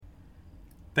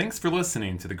Thanks for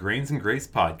listening to the Grains and Grace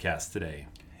podcast today.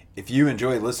 If you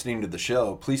enjoy listening to the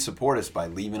show, please support us by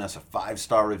leaving us a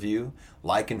 5-star review,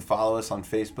 like and follow us on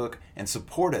Facebook, and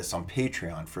support us on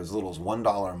Patreon for as little as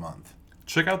 $1 a month.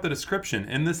 Check out the description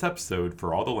in this episode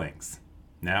for all the links.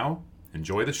 Now,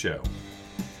 enjoy the show.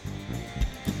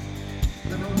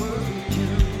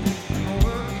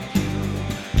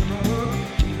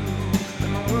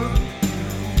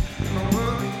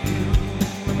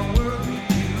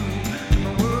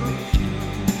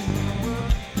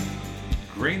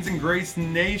 Grains and Grace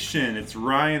Nation, it's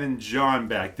Ryan and John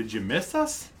back. Did you miss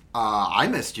us? I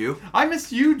missed you. I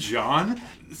missed you, John.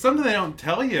 Something they don't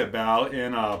tell you about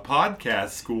in podcast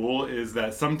school is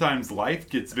that sometimes life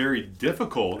gets very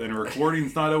difficult and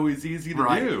recording's not always easy to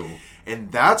do.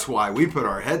 And that's why we put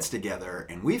our heads together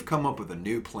and we've come up with a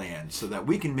new plan so that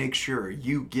we can make sure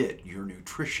you get your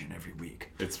nutrition every week.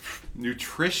 It's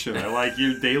nutrition. I like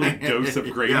your daily dose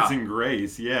of grains and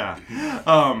grace. Yeah.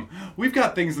 We've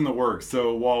got things in the works.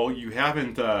 So while you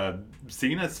haven't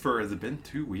seen us for, has it been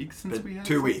 2 weeks since we had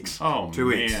 2 weeks. Oh, 2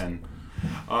 weeks.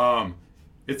 Man.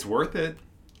 It's worth it.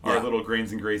 Our little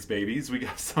grains and grace babies. We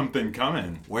got something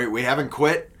coming. We haven't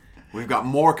quit. We've got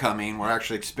more coming. We're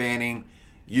actually expanding.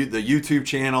 The YouTube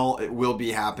channel, it will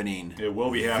be happening. It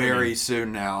will be happening very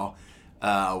soon now.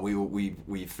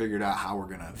 We figured out how we're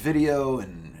gonna video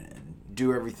and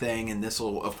do everything, and this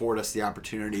will afford us the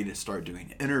opportunity to start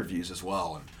doing interviews as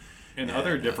well, and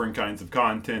other different kinds of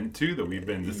content too that we've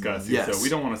been discussing. Yes. So we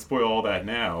don't want to spoil all that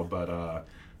now, but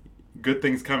good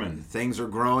things coming. Things are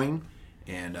growing,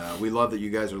 and we love that you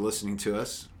guys are listening to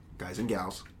us, guys and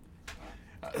gals.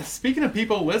 Speaking of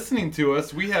people listening to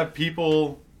us, we have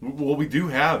people. Well, we do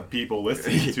have people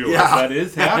listening to Yeah. us. That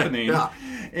is happening. Yeah.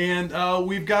 And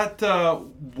we've got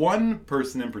one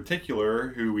person in particular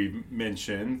who we've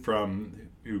mentioned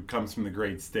who comes from the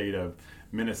great state of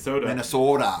Minnesota.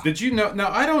 Minnesota. Did you know? Now,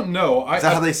 I don't know. Is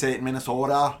that how they say it?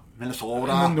 Minnesota? Minnesota?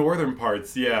 In the northern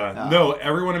parts, yeah. No,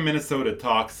 everyone in Minnesota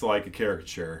talks like a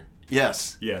caricature.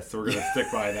 Yes. Yes, so we're going to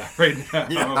stick by that right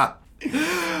now.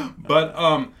 Yeah.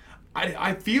 But,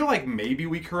 I feel like maybe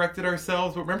we corrected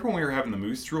ourselves, but remember when we were having the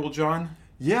moose drool, John?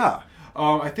 Yeah.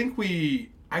 I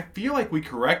feel like we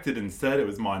corrected and said it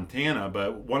was Montana,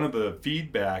 but one of the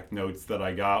feedback notes that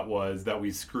I got was that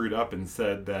we screwed up and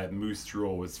said that moose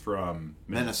drool was from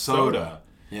Minnesota.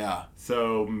 Yeah.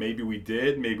 So maybe we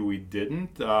did, maybe we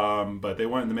didn't, but they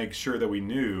wanted to make sure that we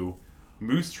knew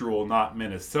moose drool, not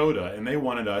Minnesota, and they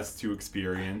wanted us to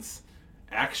experience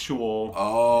actual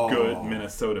good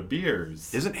Minnesota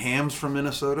beers. Isn't Hams from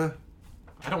Minnesota?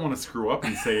 I don't want to screw up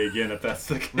and say again if that's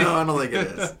the case. No, I don't think it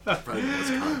is. Probably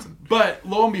Wisconsin. But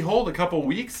lo and behold, a couple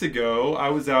weeks ago, I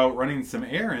was out running some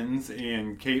errands,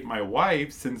 and Kate, my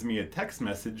wife, sends me a text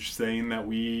message saying that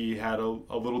we had a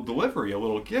little delivery, a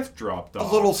little gift dropped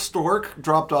off. A little stork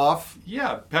dropped off.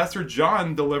 Yeah, Pastor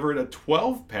John delivered a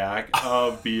 12-pack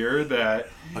of beer that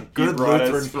a good he brought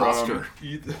Lutheran us pastor.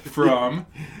 from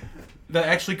that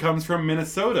actually comes from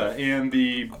Minnesota. And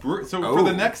for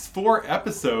the next 4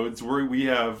 episodes, we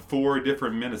have 4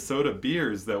 different Minnesota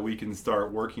beers that we can start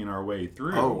working our way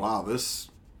through. Oh, wow. This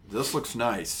looks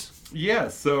nice. Yeah,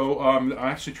 so I'm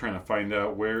actually trying to find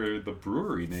out where the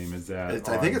brewery name is at.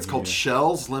 I think it's called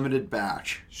Shells Limited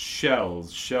Batch.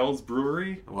 Shells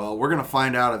Brewery? Well, we're going to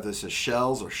find out if this is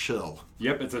Shells or Shill.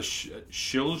 Yep, it's a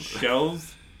Shells.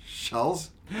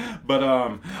 Shells?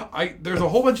 But there's a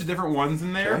whole bunch of different ones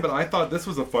in there, Okay. but I thought this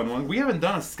was a fun one. We haven't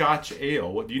done a Scotch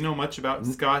ale. Do you know much about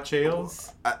Scotch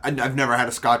ales? I've never had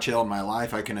a Scotch ale in my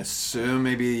life. I can assume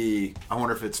maybe, I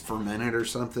wonder if it's fermented or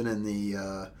something in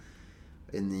the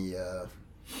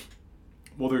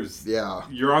Well,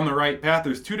 you're on the right path.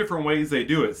 There's 2 different ways they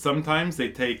do it. Sometimes they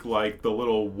take like the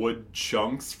little wood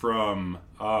chunks from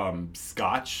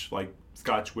Scotch, like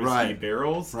Scotch whiskey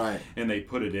barrels, and they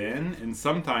put it in, and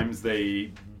sometimes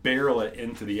they barrel it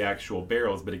into the actual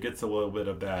barrels, but it gets a little bit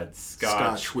of that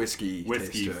Scotch whiskey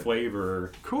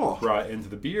flavor brought into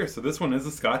the beer. So this one is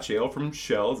a Scotch ale from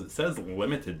Shells. It says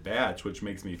limited batch, which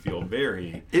makes me feel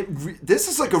very this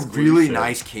is like exclusive. A really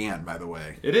nice can, by the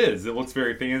way. It is. It looks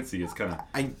very fancy. It's kind of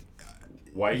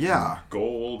white and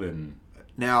gold. And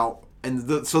now,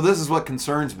 so this is what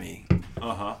concerns me.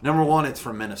 Number one, it's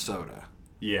from Minnesota.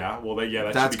 Yeah, well,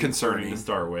 that's should be concerning to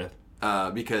start with.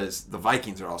 Because the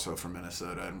Vikings are also from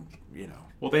Minnesota, and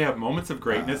Well, they have moments of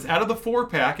greatness. Out of the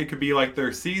 4-pack, it could be like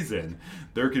their season.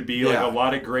 There could be like a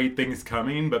lot of great things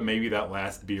coming, but maybe that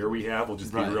last beer we have will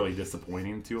just be really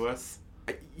disappointing to us.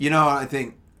 I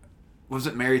think,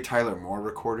 wasn't Mary Tyler Moore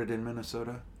recorded in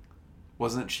Minnesota?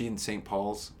 Wasn't she in St.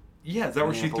 Paul's? Yeah, is that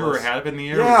where she threw her hat up in the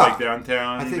air? Yeah. Like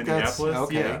downtown Minneapolis?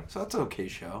 Okay. Yeah. So that's an okay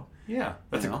show. Yeah,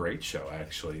 that's a great show,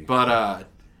 actually. But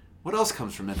what else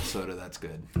comes from Minnesota that's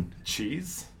good?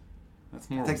 Cheese? That's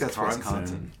more Wisconsin. That's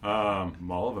Wisconsin.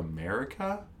 Mall of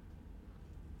America?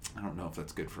 I don't know if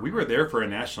that's good for We were there for a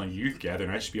National Youth Gathering.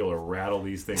 I should be able to rattle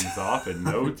these things off in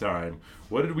no time.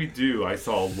 What did we do? I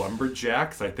saw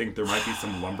lumberjacks. I think there might be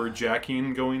some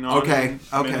lumberjacking going on in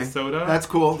Minnesota. That's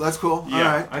cool. Yeah. All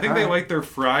right. I think they like their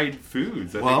fried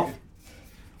foods. I think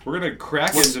we're going to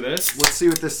crack into this. Let's see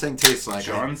what this thing tastes like.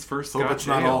 John's first Hope Scotch it's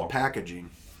not ale. all packaging.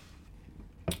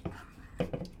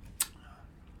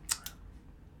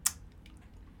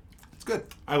 It's good.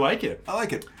 I like it.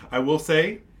 I will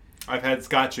say, I've had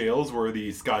Scotch ales where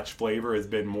the Scotch flavor has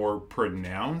been more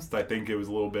pronounced. I think it was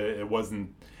a little bit.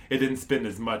 It didn't spend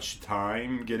as much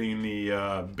time getting the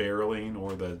barreling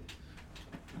or the.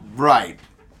 Right.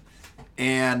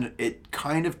 And it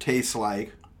kind of tastes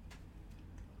like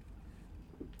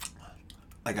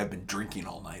I've been drinking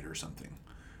all night or something.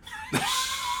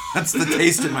 That's the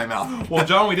taste in my mouth. Well,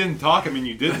 John, we didn't talk. I mean,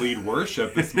 you did lead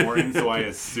worship this morning, so I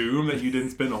assume that you didn't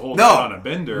spend the whole night on a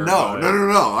bender. No.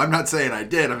 I'm not saying I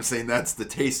did. I'm saying that's the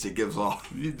taste it gives off.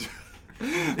 It's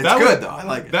good, though. I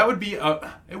like it. That would be...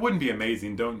 it wouldn't be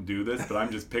amazing. Don't do this, but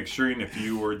I'm just picturing if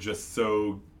you were just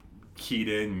so keyed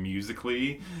in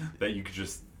musically that you could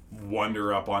just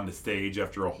wander up on the stage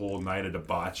after a whole night of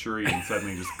debauchery and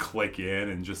suddenly just click in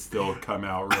and just still come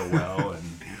out real well. And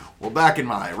well, back in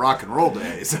my rock and roll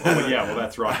days. Well,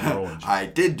 that's rock and roll. I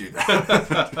did do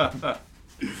that.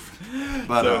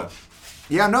 But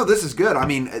this is good. I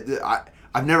mean,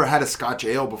 I've never had a Scotch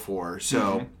ale before,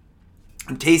 so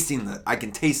I'm tasting I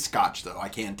can taste Scotch though. I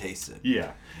can taste it.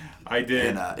 Yeah. I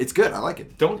did. And it's good. I like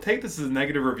it. Don't take this as a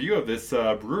negative review of this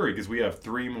brewery because we have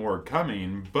 3 more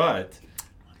coming, but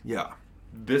yeah,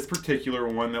 this particular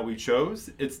one that we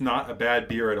chose, it's not a bad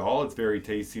beer at all. It's very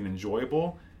tasty and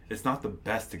enjoyable. It's not the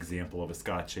best example of a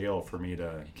Scotch ale for me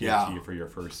to give to you for your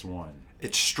first one.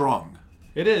 It's strong.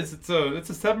 It is. It's a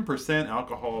 7%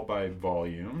 alcohol by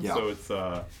volume. Yeah.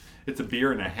 So it's a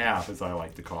beer and a half, as I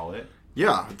like to call it.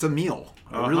 Yeah, it's a meal.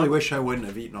 I really wish I wouldn't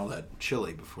have eaten all that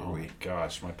chili before Oh my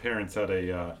gosh, my parents had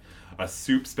a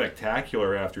soup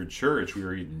spectacular after church. We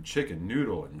were eating chicken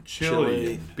noodle and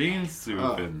chili and bean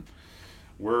soup, and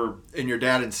And your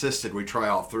dad insisted we try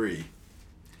all 3.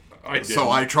 I did. So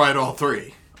I tried all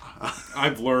 3.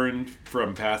 I've learned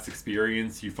from past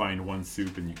experience, you find one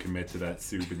soup and you commit to that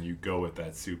soup and you go with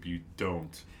that soup. You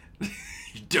don't.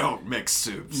 You don't mix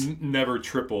soups. Never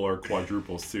triple or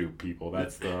quadruple soup, people.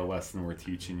 That's the lesson we're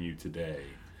teaching you today.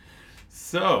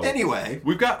 So, anyway,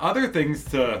 we've got other things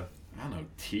to,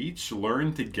 teach,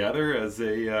 learn together as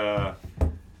a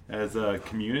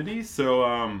community. So,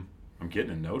 I'm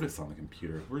getting a notice on the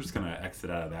computer. We're just going to exit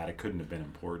out of that. It couldn't have been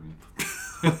important.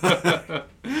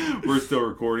 We're still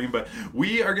recording, but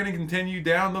we are going to continue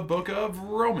down the book of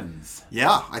Romans.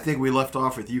 Yeah, I think we left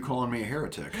off with you calling me a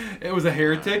heretic. It was a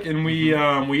heretic, and we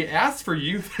asked for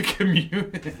you, the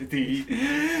community,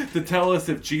 to tell us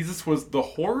if Jesus was the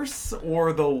horse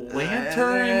or the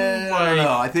lantern. I don't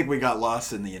know. I think we got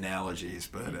lost in the analogies,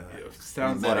 but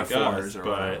sounds like us.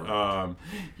 But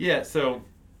yeah, so.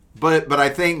 But I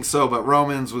think so. But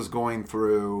Romans was going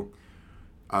through,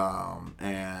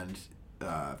 and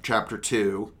chapter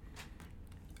 2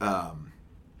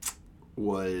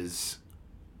 was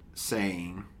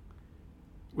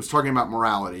talking about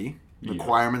morality,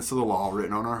 requirements of the law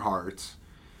written on our hearts,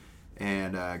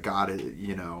 and God,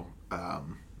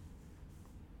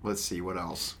 let's see what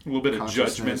else. A little bit of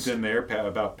judgment in there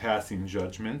about passing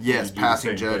judgment. Yes,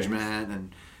 passing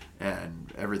judgment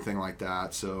and everything like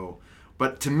that. So.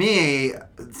 But to me,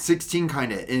 16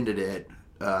 kind of ended it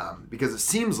because it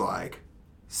seems like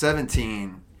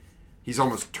 17, he's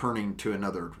almost turning to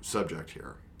another subject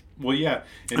here. Well, yeah.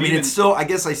 It's still, I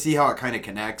guess I see how it kind of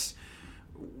connects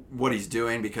what he's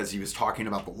doing because he was talking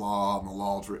about the law and the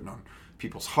law is written on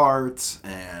people's hearts.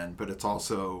 But it's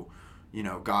also,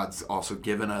 God's also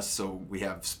given us, so we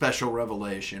have special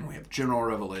revelation, we have general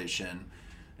revelation.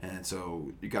 And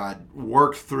so God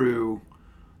worked through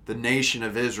the nation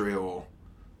of Israel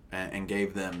and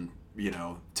gave them,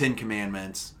 10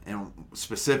 commandments and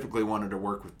specifically wanted to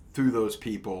work through those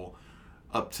people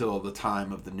up till the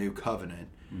time of the new covenant,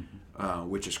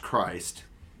 which is Christ,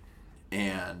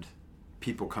 and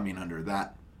people coming under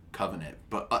that covenant.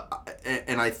 But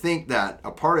and I think that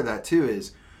a part of that too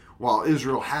is while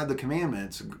Israel had the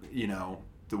commandments,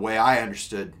 the way I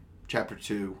understood chapter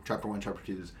 1, chapter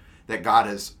 2 is that God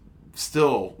has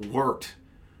still worked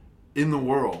in the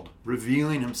world,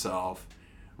 revealing himself,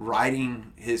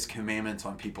 writing his commandments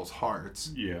on people's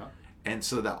hearts. Yeah. and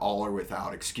so that all are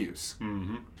without excuse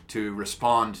Mm-hmm. to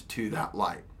respond to that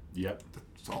light. Yep.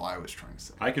 That's all I was trying to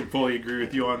say. I can fully agree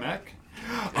with you on that.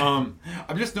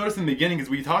 I've just noticed in the beginning, because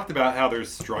we talked about how there's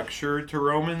structure to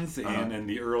Romans, and in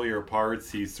the earlier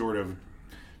parts, he's sort of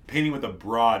painting with a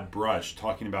broad brush,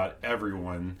 talking about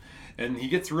everyone. And he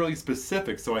gets really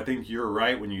specific, so I think you're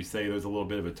right when you say there's a little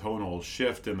bit of a tonal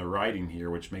shift in the writing here,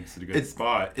 which makes it a good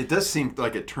spot. It does seem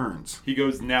like it turns. He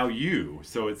goes, now you.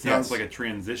 So it sounds like a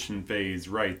transition phase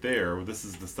right there. Well, this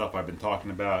is the stuff I've been talking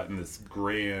about in this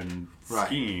grand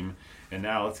scheme. And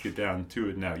now let's get down to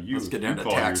it. Now you, let's get down you to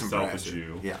call tax yourself and a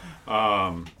Jew.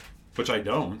 Yeah. Which I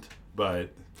don't, but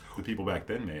the people back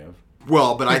then may have.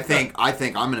 Well, but I think I'm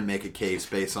going to make a case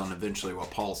based on eventually what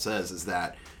Paul says is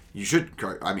that you should.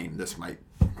 I mean,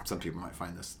 some people might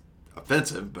find this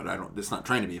offensive, but I don't. It's not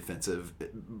trying to be offensive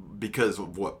because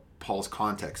of what Paul's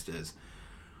context is,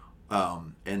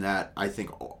 and that I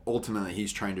think ultimately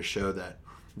he's trying to show that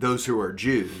those who are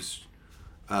Jews,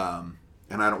 and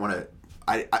I don't want to.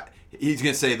 He's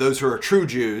going to say those who are true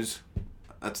Jews.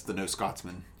 That's the no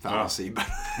Scotsman fallacy, but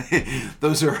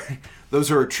those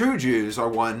who are true Jews are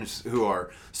ones who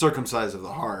are circumcised of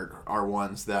the heart, are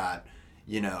ones that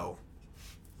are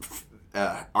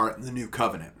in the new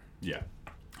covenant. Yeah.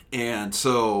 And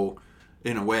so,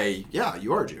 in a way, yeah,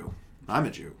 you are a Jew. I'm a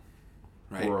Jew,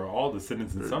 right? We're all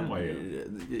descendants in some way.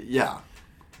 Yeah.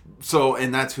 So,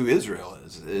 and that's who Israel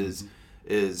is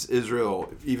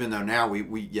Israel. Even though now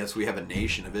we have a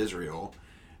nation of Israel,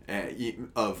 and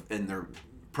they're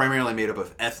primarily made up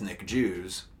of ethnic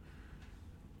Jews.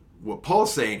 What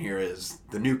Paul's saying here is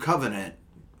the new covenant.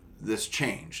 This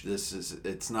changed.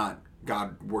 It's not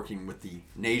God working with the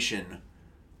nation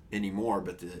anymore,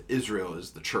 but Israel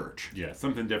is the church. Yeah,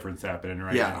 something different's happening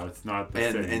right now. It's not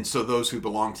the same. And so those who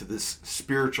belong to this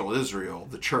spiritual Israel,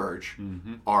 the church,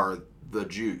 are the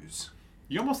Jews.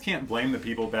 You almost can't blame the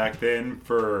people back then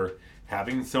for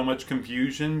having so much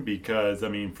confusion because, I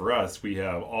mean, for us, we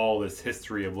have all this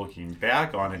history of looking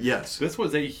back on it. Yes. This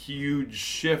was a huge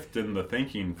shift in the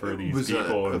thinking for these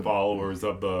people and followers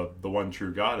of the one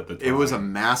true God at the time. It was a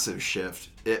massive shift.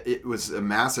 It was a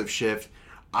massive shift.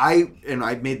 I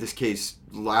made this case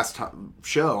last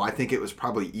show. I think it was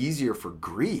probably easier for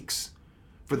Greeks,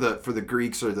 for the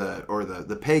Greeks or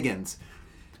the pagans,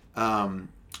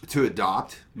 to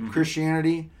adopt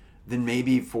Christianity than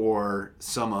maybe for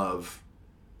some of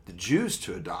the Jews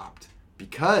to adopt,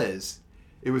 because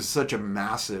it was such a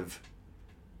massive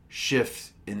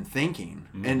shift in thinking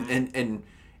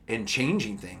and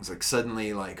changing things. Like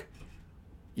suddenly,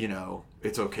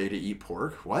 it's okay to eat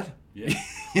pork. What? Yeah.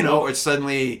 It's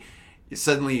suddenly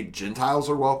Gentiles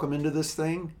are welcome into this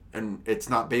thing, and it's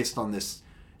not based on this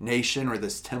nation or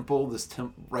this temple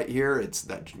right here. It's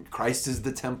that Christ is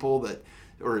the temple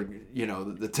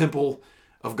the temple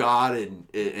of God,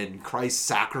 and Christ's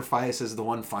sacrifice is the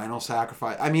one final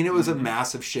sacrifice. I mean, it was a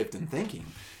massive shift in thinking.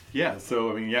 Yeah.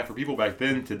 So, for people back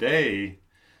then, today,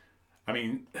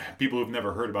 people who've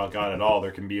never heard about God at all,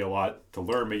 there can be a lot to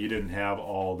learn, but you didn't have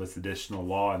all this additional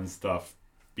law and stuff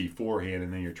beforehand,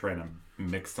 and then you're trying to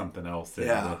mix something else in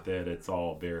with it. It's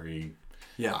all very,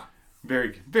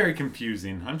 very, very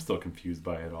confusing. I'm still confused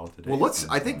by it all today. Well,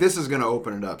 I think this is going to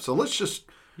open it up. So let's just,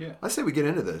 I say we get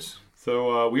into this.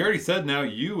 So we already said now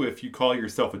you, if you call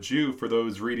yourself a Jew. For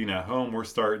those reading at home, we're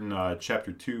starting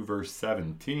chapter 2, verse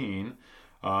 17.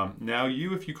 Now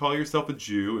you, if you call yourself a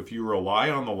Jew, if you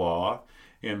rely on the law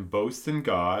and boast in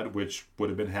God, which would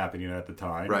have been happening at the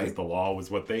time, because the law was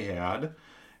what they had.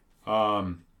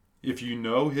 If you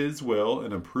know his will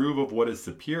and approve of what is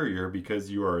superior because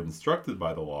you are instructed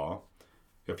by the law,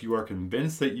 if you are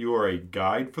convinced that you are a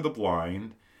guide for the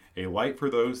blind, a light for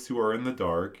those who are in the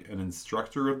dark, an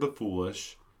instructor of the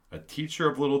foolish, a teacher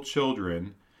of little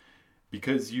children,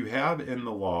 because you have in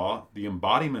the law the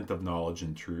embodiment of knowledge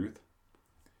and truth,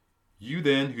 you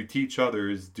then who teach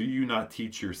others, do you not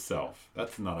teach yourself?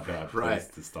 That's not a bad place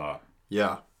to stop.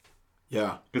 Yeah.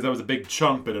 Yeah. Because that was a big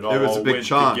chunk, but it all went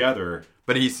together.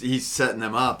 But he's setting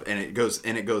them up, and it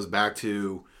goes back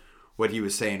to what he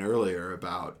was saying earlier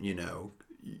about,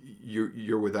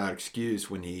 you're without excuse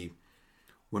when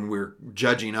we're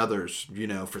judging others,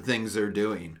 for things they're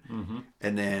doing. Mm-hmm.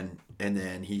 And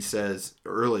then he says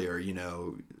earlier,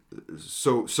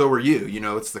 so are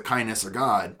you, it's the kindness of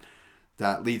God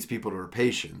that leads people to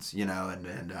patience,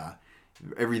 and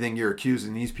everything you're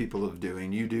accusing these people of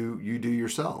doing, you do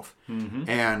yourself. Mm-hmm.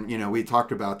 And, we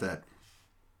talked about that.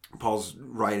 Paul's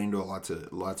writing to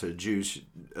lots of Jews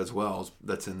as well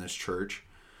that's in this church.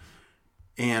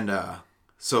 And,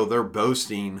 so they're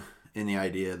boasting in the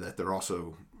idea that they're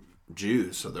also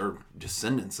Jews, so they're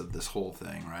descendants of this whole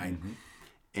thing, right?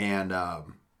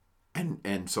 Mm-hmm.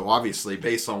 And so obviously,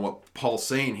 based on what Paul's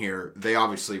saying here, they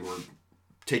obviously were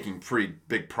taking pretty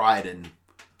big pride in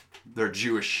their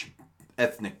Jewish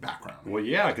ethnic background. Well,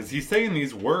 yeah, because he's saying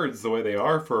these words the way they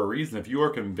are for a reason. If you are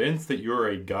convinced that you're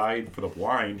a guide for the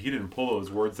blind, he didn't pull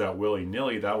those words out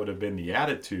willy-nilly. That would have been the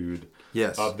attitude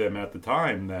of them at the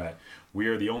time, that we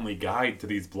are the only guide to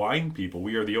these blind people.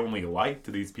 We are the only light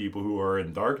to these people who are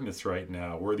in darkness right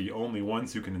now. We're the only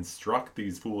ones who can instruct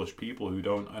these foolish people who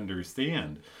don't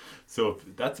understand. So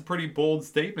that's a pretty bold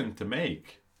statement to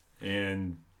make.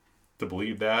 And to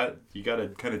believe that, you got to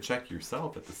kind of check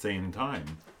yourself at the same time.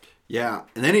 Yeah,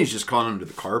 and then he's just calling them to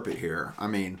the carpet here. I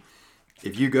mean,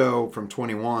 if you go from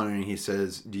 21 and he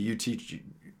says, who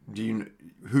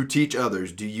teach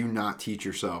others, do you not teach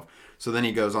yourself? So then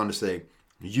he goes on to say,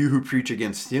 you who preach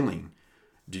against stealing,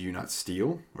 do you not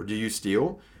steal? Or do you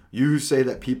steal? You who say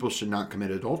that people should not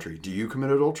commit adultery, do you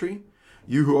commit adultery?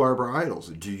 You who harbor idols,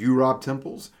 do you rob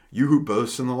temples? You who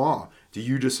boast in the law, do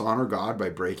you dishonor God by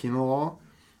breaking the law?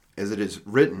 As it is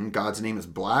written, God's name is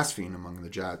blasphemed among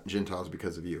the Gentiles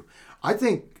because of you. I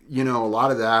think, a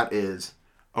lot of that is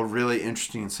a really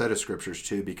interesting set of scriptures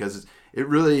too, because it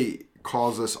really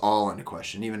calls us all into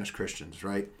question, even as Christians,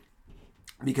 right?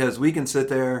 Because we can sit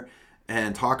there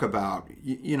and talk about,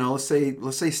 let's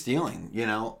say stealing,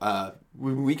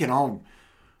 we can all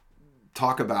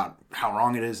talk about how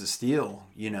wrong it is to steal,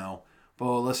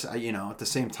 but let's, at the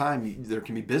same time, there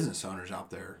can be business owners out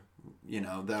there,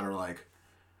 that are like,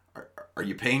 are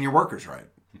you paying your workers right?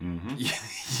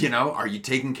 Mm-hmm. Are you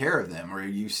taking care of them? Or are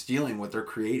you stealing what they're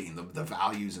creating, the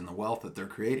values and the wealth that they're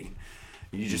creating?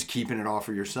 Are you just keeping it all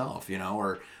for yourself,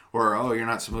 or oh, you're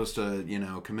not supposed to,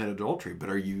 commit adultery, but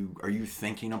are you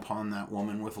thinking upon that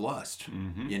woman with lust?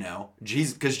 Mm-hmm.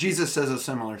 Jesus, because Jesus says a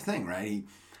similar thing, right?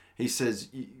 He says,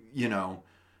 if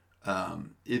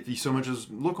you so much as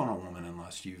look on a woman in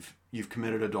lust, you've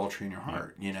committed adultery in your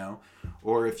heart,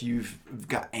 or if you've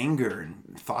got anger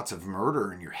and thoughts of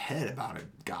murder in your head about a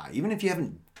guy, even if you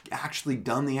haven't actually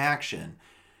done the action,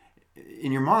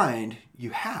 in your mind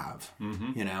you have,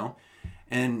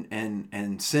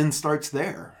 and sin starts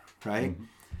there, right? Mm-hmm.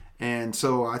 And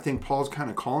so I think Paul's kind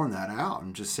of calling that out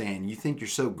and just saying, you think you're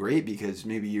so great because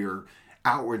maybe you're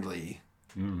outwardly,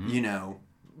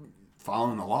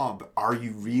 following the law, but are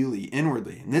you really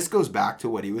inwardly? And this goes back to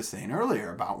what he was saying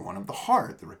earlier about one of the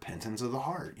heart, the repentance of the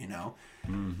heart,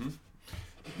 Mm-hmm.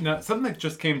 Now, something that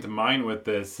just came to mind with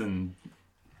this, and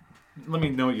let me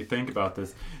know what you think about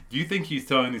this. Do you think he's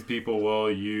telling these people, well,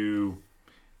 you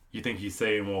think he's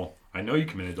saying, well, I know you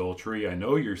commit adultery, I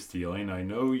know you're stealing, I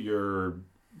know you're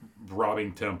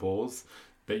robbing temples,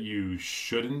 that you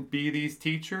shouldn't be these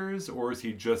teachers? Or is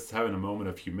he just having a moment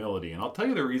of humility? And I'll tell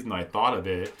you the reason I thought of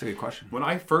it. That's a good question. When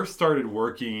I first started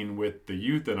working with the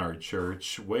youth in our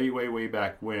church, way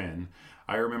back when,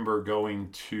 I remember going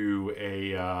to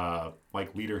a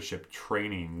leadership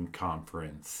training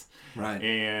conference. Right.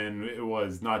 And it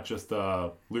was not just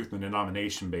a Lutheran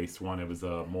denomination-based one. It was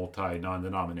a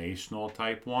multi-non-denominational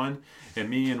type one. And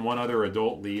me and one other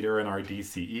adult leader in our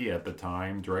DCE at the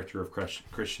time, Director of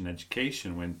Christian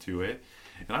Education, went to it.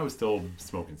 And I was still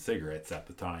smoking cigarettes at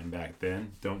the time back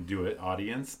then. Don't do it,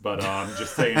 audience. But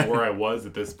just saying where I was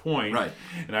at this point. Right.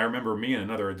 And I remember me and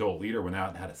another adult leader went out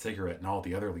and had a cigarette, and all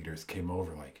the other leaders came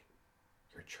over like,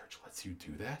 your church lets you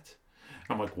do that?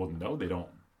 I'm like, well, no, they don't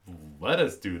let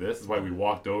us do this. This is why we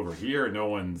walked over here. No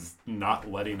one's not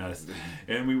letting us.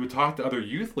 And we would talk to other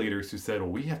youth leaders who said,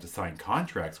 well, we have to sign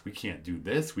contracts. We can't do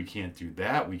this. We can't do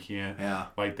that. We can't. Yeah.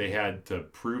 Like, they had to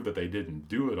prove that they didn't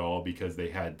do it all because they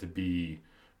had to be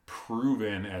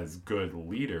proven as good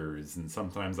leaders. And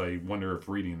sometimes I wonder if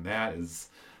reading that is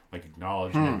like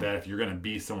acknowledgement that if you're going to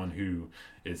be someone who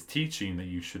is teaching, that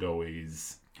you should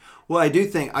always. Well, I do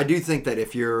think that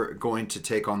if you're going to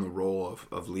take on the role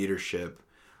of leadership,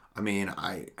 I mean,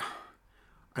 I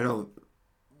don't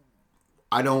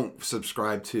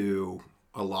subscribe to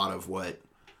a lot of what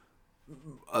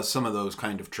some of those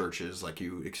kind of churches like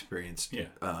you experienced. Yeah.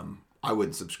 I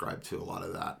wouldn't subscribe to a lot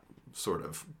of that sort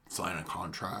of sign a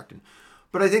contract.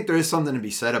 But I think there is something to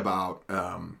be said about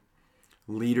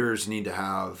leaders need to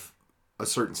have a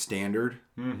certain standard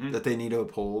that they need to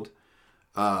uphold.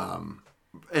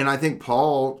 And I think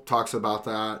Paul talks about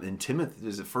that in Timothy.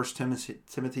 Is it 1 Timothy,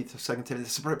 2 Timothy?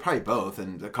 It's probably both,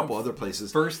 and a couple other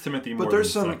places. 1 Timothy more but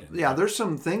there's than some, second. Yeah, there's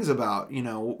some things about,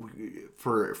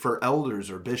 for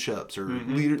elders or bishops or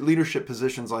leadership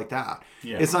positions like that.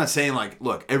 Yeah. It's not saying like,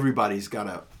 look, everybody's got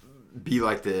to be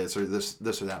like this or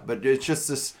this or that, but it's just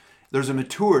this. There's a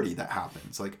maturity that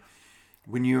happens. Like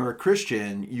when you're a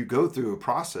Christian, you go through a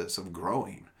process of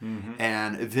growing.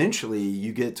 And eventually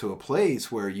you get to a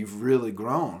place where you've really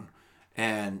grown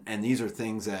and these are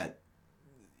things that,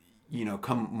 you know,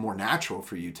 come more natural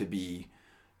for you to be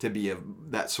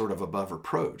that sort of above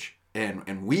reproach.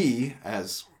 And we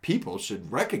as people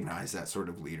should recognize that sort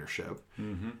of leadership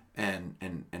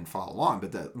and follow along.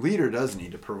 But the leader does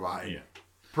need to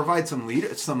provide some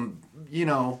you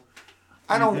know,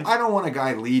 I don't want a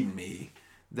guy leading me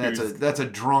that's a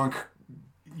drunk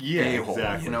a-hole.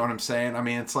 Exactly. You know what I'm saying? I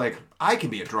mean, it's like, I can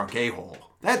be a drunk a-hole.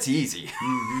 That's easy.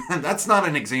 That's not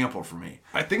an example for me.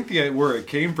 I think where it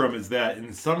came from is that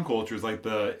in some cultures, like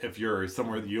if you're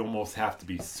somewhere that you almost have to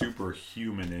be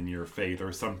superhuman in your faith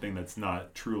or something that's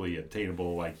not truly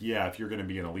attainable. Like, yeah, if you're going to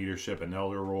be in a leadership, an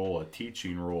elder role, a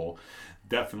teaching role,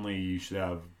 definitely you should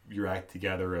have your act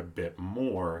together a bit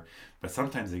more. But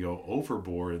sometimes they go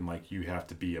overboard and like you have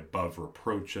to be above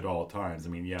reproach at all times. I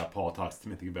mean, yeah, Paul talks to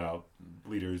Timothy about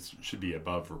leaders should be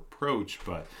above reproach,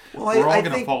 but we're all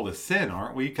going to fall to sin,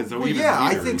 aren't we? Because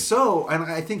I think so,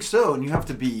 and you have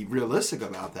to be realistic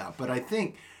about that. But I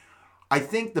think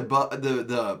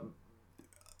the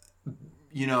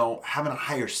you know, having a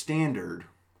higher standard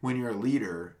when you're a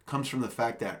leader comes from the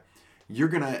fact that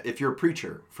if you're a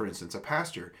preacher, for instance, a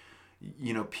pastor,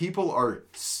 you know, people are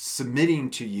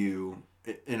submitting to you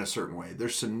in a certain way. They're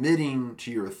submitting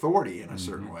to your authority in a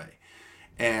certain way,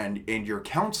 and your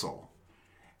counsel.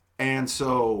 And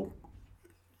so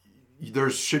there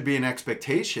should be an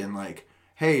expectation like,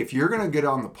 hey, if you're going to get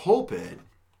on the pulpit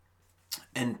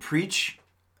and preach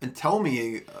and tell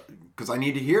me, because I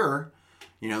need to hear,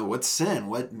 you know, what's sin?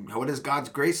 What does God's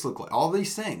grace look like? All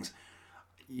these things.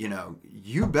 You know,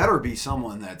 you better be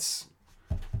someone that's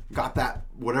got that,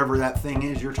 whatever that thing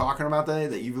is you're talking about today,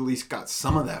 that you've at least got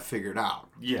some of that figured out.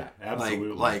 Yeah,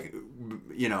 absolutely. Like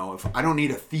you know, if I don't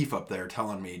need a thief up there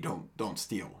telling me don't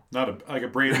steal. Not a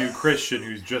brand new Christian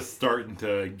who's just starting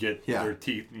to get their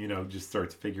teeth, you know, just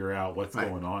start to figure out what's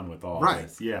going on with all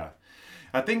this. Yeah.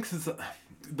 I think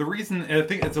the reason, I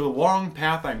think it's a long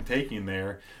path I'm taking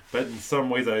there, but in some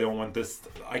ways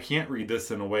I can't read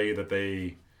this in a way that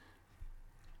they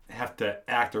have to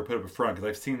act or put up a front, because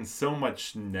I've seen so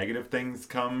much negative things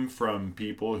come from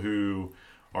people who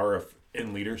are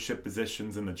in leadership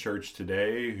positions in the church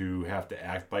today who have to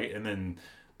act like, and then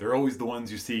they're always the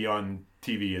ones you see on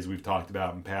TV, as we've talked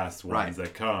about in past ones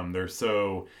that come. They're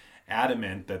so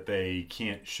adamant that they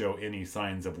can't show any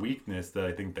signs of weakness that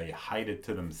I think they hide it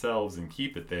to themselves and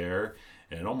keep it there.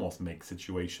 And it almost makes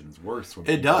situations worse.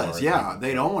 It does, yeah.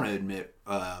 They don't want to admit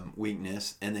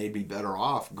weakness, and they'd be better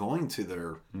off going to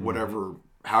their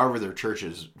however their church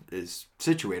is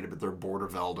situated, but their board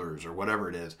of elders or whatever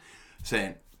it is,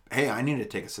 saying, hey, I need to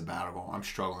take a sabbatical. I'm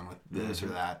struggling with this or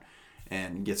that,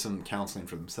 and get some counseling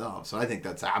for themselves. So I think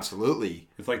that's absolutely...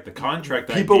 It's like the contract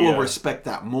people will respect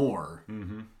that more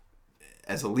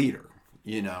as a leader,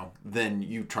 you know, than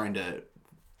you trying to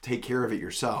take care of it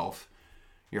yourself.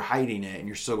 You're hiding it, and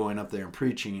you're still going up there and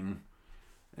preaching,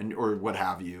 or what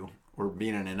have you, or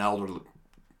being in an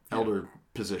elder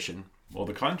position. Well,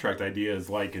 the contract idea is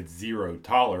like it's zero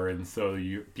tolerance, so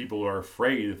people are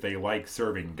afraid if they like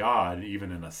serving God,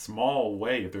 even in a small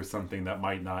way, if there's something that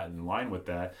might not in line with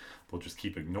that, they'll just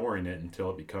keep ignoring it until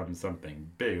it becomes something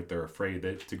big. If they're afraid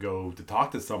to go to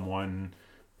talk to someone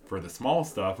for the small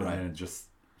stuff, and then it just...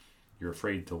 You're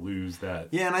afraid to lose that.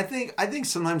 Yeah, and I think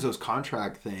sometimes those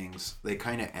contract things, they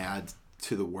kind of add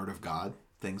to the Word of God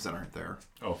things that aren't there.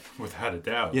 Oh, without a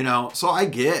doubt. You know, so I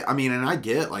get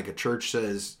like a church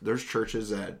says, there's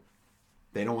churches that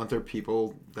they don't want their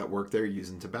people that work there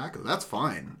using tobacco. That's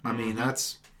fine. I mean,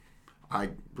 I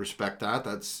respect that.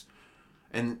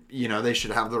 And you know, they should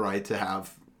have the right to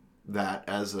have that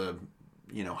as a,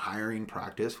 you know, hiring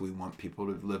practice. We want people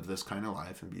to live this kind of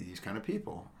life and be these kind of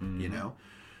people, you know.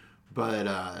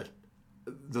 But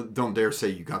don't dare say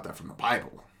you got that from the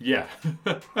Bible. Yeah.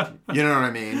 You know what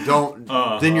I mean? Don't.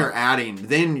 Then you're adding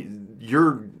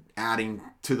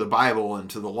to the Bible and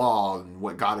to the law and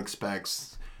what God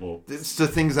expects. Well, it's the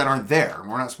things that aren't there.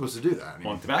 We're not supposed to do that.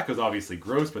 Well, tobacco is obviously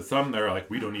gross, but some they're like,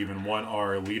 we don't even want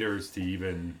our leaders to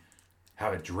even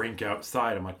have a drink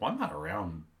outside. I'm like, well, I'm not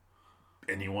around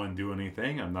anyone do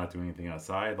anything. I'm not doing anything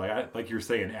outside. Like you're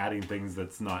saying, adding things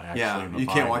that's not actually in the you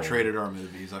Bible. Can't watch rated R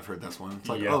movies. I've heard that's one. It's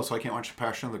like, so I can't watch The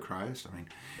Passion of the Christ. I mean,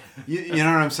 you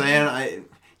know what I'm saying?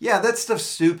 That stuff's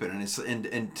stupid,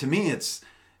 and to me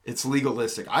it's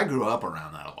legalistic. I grew up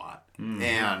around that a lot,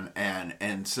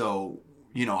 and so,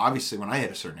 you know, obviously when I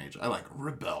hit a certain age, I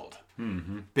rebelled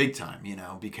big time, you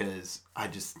know, because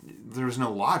there was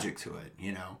no logic to it,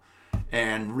 you know,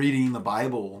 and reading the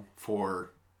Bible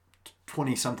for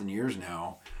 20-something years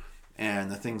now, and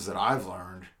the things that I've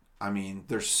learned, I mean,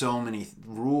 there's so many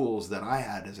rules that I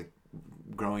had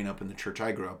growing up in the church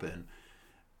I grew up in,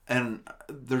 And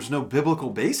there's no biblical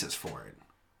basis for it.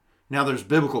 Now, there's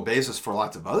biblical basis for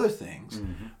lots of other things.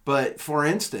 Mm-hmm. But for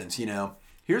instance,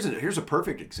 here's a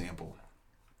perfect example.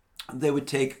 They would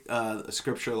take a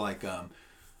scripture like,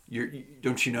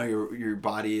 don't you know your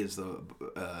body is the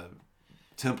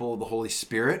temple of the Holy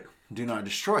Spirit? Do not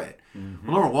destroy it. Mm-hmm.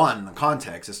 Well, number one, the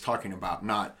context is talking about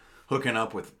not hooking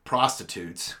up with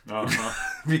prostitutes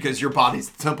because your body's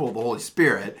the temple of the Holy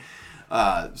Spirit.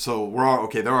 So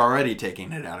they're already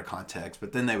taking it out of context,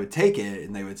 but then they would take it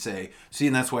and they would say, see,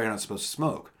 and that's why you're not supposed to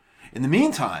smoke. In the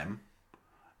meantime,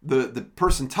 the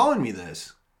person telling me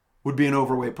this would be an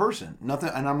overweight person.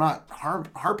 Nothing, and I'm not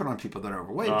harping on people that are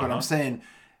overweight, but I'm saying,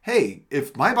 hey,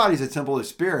 if my body's a temple of the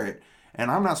Spirit and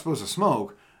I'm not supposed to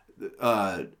smoke,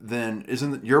 then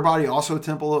isn't your body also a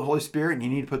temple of the Holy Spirit and you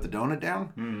need to put the donut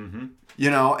down? Mm-hmm.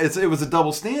 It was a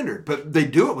double standard, but they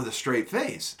do it with a straight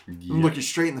face. Yeah. Look you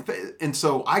straight in the face. And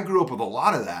so I grew up with a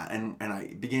lot of that, and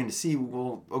I began to see,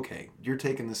 well, okay, you're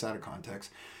taking this out of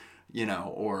context,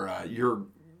 or you're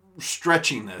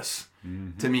stretching this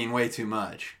to mean way too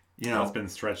much. It's been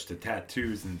stretched to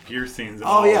tattoos and piercings and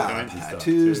all kinds of stuff.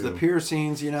 Tattoos, the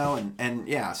piercings, and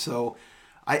yeah, so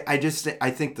I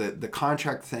think the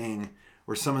contract thing,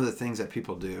 or some of the things that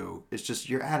people do, is just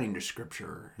you're adding to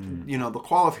Scripture. The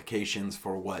qualifications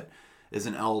for what is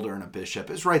an elder and a bishop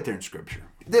is right there in Scripture.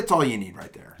 That's all you need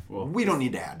right there. Well, we don't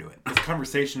need to add to it. This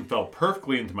conversation fell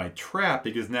perfectly into my trap,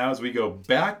 because now as we go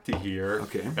back to here,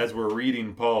 as we're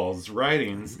reading Paul's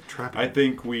writings, I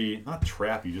think not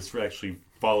trap you, just actually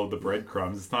follow the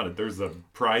breadcrumbs. It's not there's a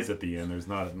prize at the end.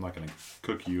 I'm not going to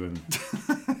cook you and...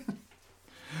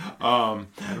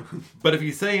 But if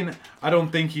he's saying, I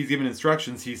don't think he's giving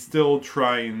instructions, he's still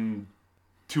trying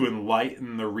to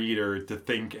enlighten the reader to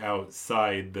think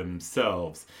outside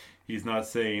themselves. He's not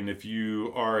saying, if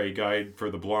you are a guide for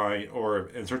the blind or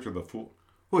an instructor of the fool.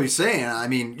 Well, he's saying, I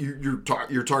mean,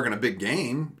 you're talking a big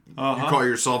game. You call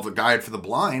yourself a guide for the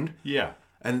blind. Yeah.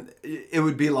 And it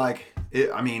would be like,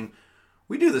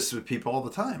 we do this with people all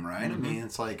the time, right? Mm-hmm. I mean,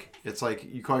 it's like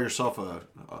you call yourself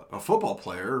a football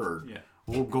player, or... Yeah.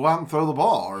 We'll go out and throw the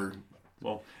ball.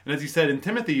 And as you said, in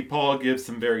Timothy, Paul gives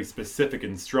some very specific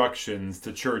instructions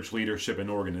to church leadership and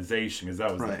organization, because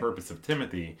that was the purpose of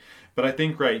Timothy. But I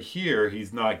think right here,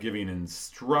 he's not giving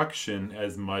instruction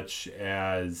as much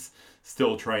as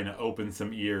still trying to open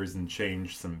some ears and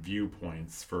change some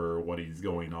viewpoints for what he's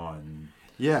going on.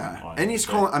 Yeah, and he's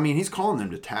calling them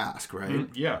to task, right?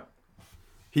 Mm-hmm. Yeah.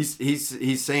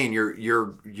 He's saying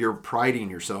you're priding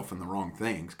yourself in the wrong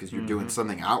things because you're doing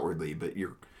something outwardly, but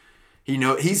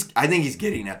I think he's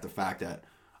getting at the fact that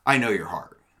I know your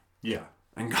heart. Yeah.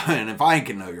 And if I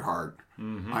can know your heart,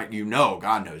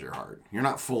 God knows your heart. You're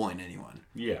not fooling anyone.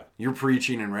 Yeah. You're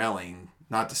preaching and railing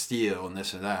not to steal and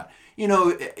this and that.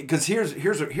 Because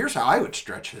here's how I would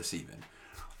stretch this even.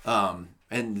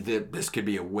 And this could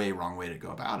be a way wrong way to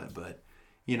go about it, but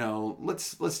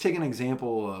let's take an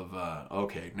example of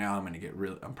now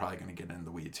I'm probably gonna get into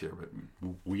the weeds here, but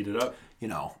weed it up.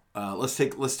 Let's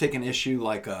take an issue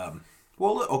like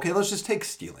let's just take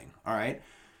stealing. All right,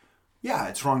 yeah,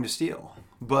 it's wrong to steal,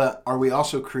 but are we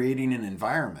also creating an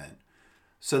environment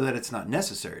so that it's not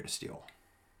necessary to steal?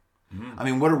 Mm-hmm. I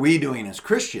mean, what are we doing as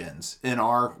Christians in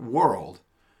our world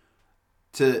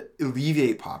to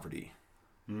alleviate poverty,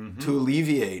 to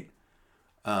alleviate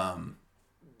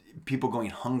people going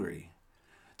hungry,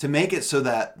 to make it so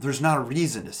that there's not a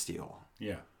reason to steal?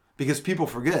 Yeah. Because people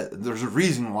forget there's a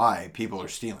reason why people are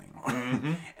stealing.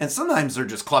 Mm-hmm. And sometimes they're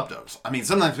just kleptos. I mean,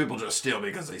 sometimes people just steal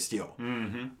because they steal.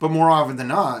 Mm-hmm. But more often than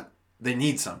not, they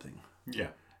need something. Yeah.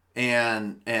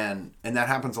 And that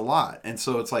happens a lot. And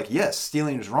so it's like, yes,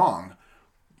 stealing is wrong,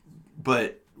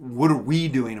 but what are we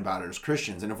doing about it as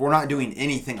Christians? And if we're not doing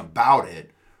anything about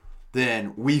it,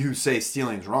 then we who say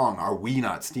stealing is wrong, are we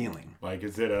not stealing? Like,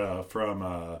 is it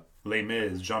from Les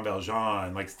Mis, Jean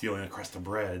Valjean, like stealing a crust of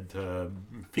bread to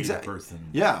feed a person?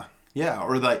 Yeah, yeah.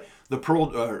 Or like the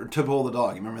Pearl, to pull the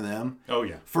dog. You remember them? Oh,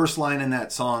 yeah. First line in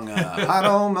that song, I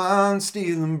don't mind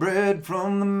stealing bread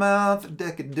from the mouth of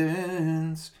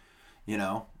decadence.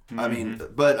 I mean,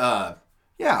 but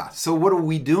yeah. So what are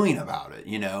we doing about it?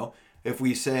 If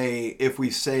we say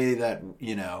that,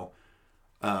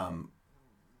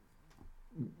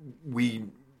 we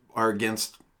are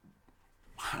against,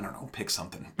 I don't know, pick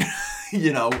something,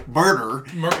 murder.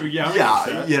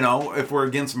 Yeah. If we're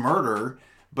against murder,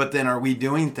 but then are we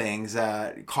doing things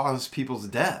that cause people's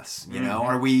deaths?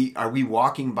 Are we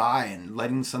walking by and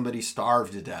letting somebody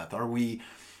starve to death? Are we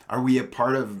a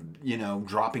part of,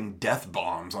 dropping death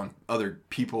bombs on other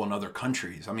people in other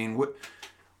countries? I mean,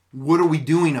 what are we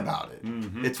doing about it?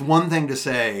 Mm-hmm. It's one thing to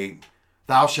say,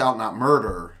 thou shalt not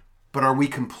murder, but are we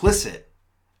complicit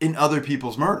in other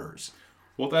people's murders?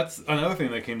 Well, that's another thing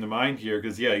that came to mind here,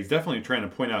 because, he's definitely trying to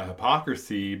point out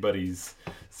hypocrisy, but he's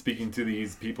speaking to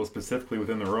these people specifically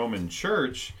within the Roman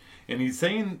Church, and he's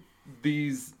saying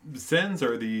these sins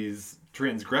or these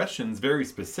transgressions very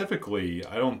specifically.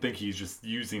 I don't think he's just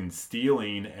using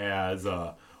stealing as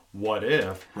a what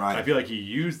if. Right. I feel like he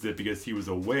used it because he was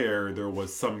aware there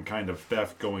was some kind of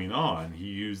theft going on. He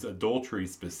used adultery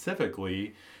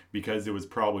specifically because it was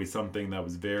probably something that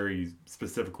was very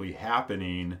specifically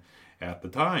happening at the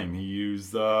time. He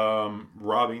used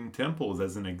robbing temples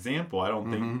as an example. I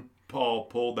don't think Paul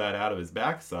pulled that out of his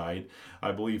backside.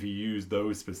 I believe he used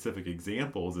those specific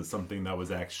examples as something that was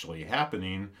actually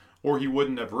happening, or he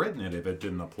wouldn't have written it if it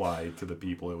didn't apply to the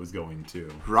people it was going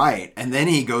to. Right. And then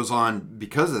he goes on,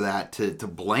 because of that, to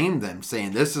blame them,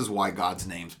 saying this is why God's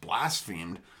name's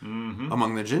blasphemed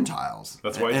among the Gentiles.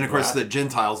 That's why. And of course, the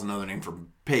Gentiles, another name for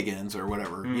pagans or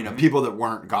whatever, people that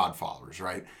weren't God followers,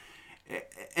 right?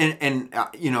 And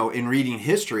in reading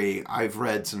history, I've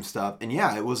read some stuff, and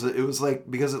it was like,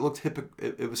 because it looked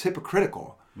it was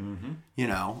hypocritical,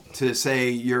 to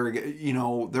say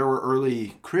there were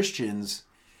early Christians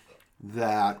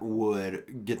that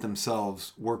would get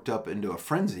themselves worked up into a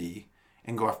frenzy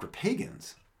and go after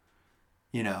pagans,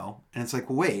 and it's like,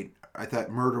 wait, I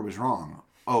thought murder was wrong.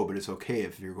 Oh, but it's okay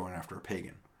if you're going after a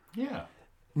pagan. Yeah.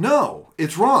 No,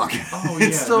 it's wrong. Oh,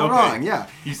 it's still wrong. Yeah.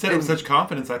 You said it with such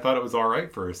confidence, I thought it was all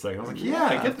right for a second. I was like,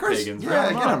 I get the pagans. Yeah,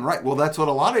 I get them. Right. Well, that's what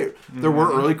a lot of... There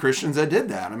were early Christians that did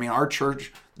that. I mean, our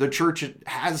church, the church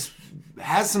has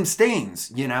some stains,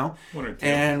 One or two.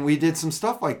 And we did some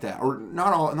stuff like that. Or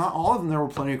not all of them. There were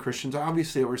plenty of Christians,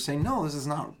 obviously, that were saying, no, this is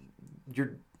not...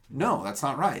 No, that's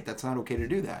not right. That's not okay to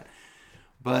do that.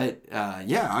 But,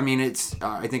 I mean, it's...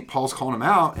 I think Paul's calling them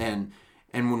out, and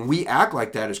when we act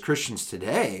like that as Christians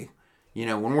today,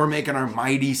 when we're making our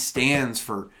mighty stands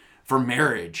for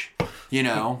marriage,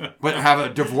 but have a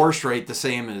divorce rate the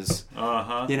same as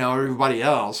everybody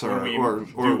else, or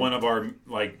do one of our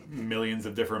like millions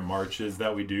of different marches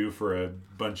that we do for a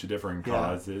bunch of different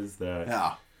causes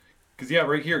because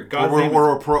right here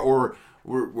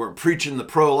we're preaching the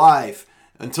pro-life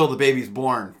until the baby's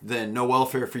born, then no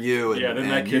welfare for you. And, then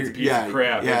that kid's a piece of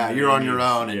crap. Yeah, you're on your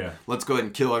own, and let's go ahead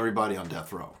and kill everybody on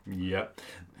death row. Yep.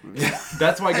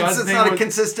 That's why God's name it's not a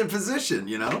consistent position,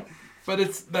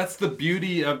 But that's the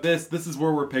beauty of this. This is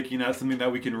where we're picking out something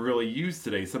that we can really use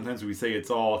today. Sometimes we say it's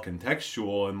all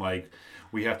contextual and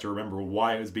we have to remember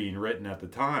why it was being written at the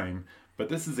time. But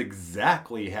this is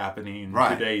exactly happening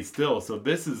today still. So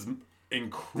this is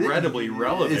incredibly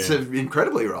relevant. It's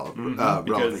incredibly relevant.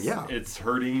 Because it's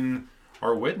hurting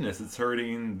our witness. It's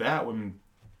hurting that when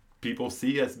people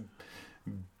see us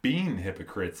being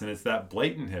hypocrites, and it's that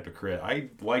blatant hypocrite. I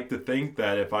like to think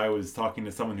that if I was talking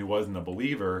to someone who wasn't a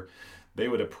believer, they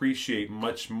would appreciate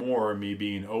much more me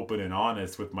being open and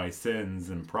honest with my sins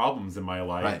and problems in my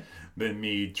life than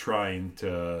me trying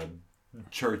to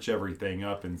church everything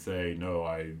up and say, no,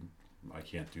 I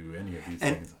can't do any of these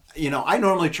things. I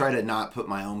normally try to not put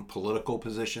my own political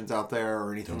positions out there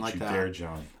or anything like that. Don't you dare,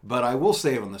 John. But I will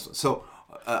say on this one. So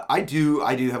I do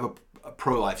have a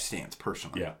pro-life stance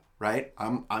personally. Yeah. Right?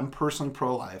 I'm personally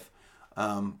pro-life,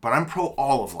 but I'm pro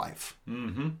all of life.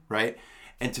 Mm-hmm. Right?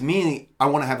 And to me, I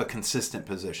want to have a consistent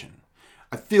position.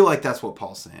 I feel like that's what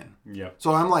Paul's saying. Yeah.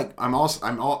 So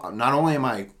not only am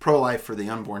I pro-life for the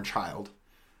unborn child,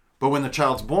 but when the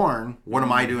child's born, what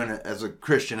am I doing as a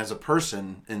Christian, as a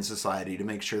person in society to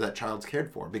make sure that child's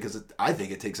cared for? Because I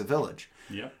think it takes a village.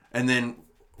 Yeah. And then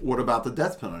what about the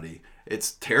death penalty?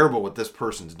 It's terrible what this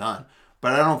person's done,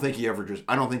 but I don't think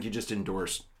you just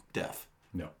endorse death.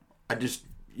 No. I just,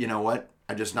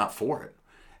 I'm just not for it.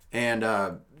 And,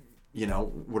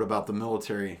 what about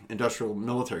the industrial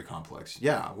military complex?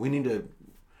 Yeah, we need to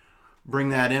bring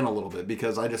that in a little bit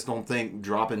because I just don't think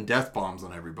dropping death bombs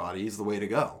on everybody is the way to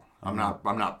go. I'm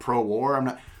not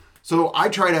pro-war. So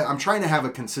I'm trying to have a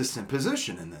consistent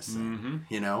position in this thing,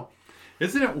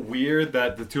 Isn't it weird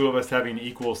that the two of us having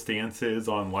equal stances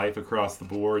on life across the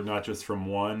board, not just from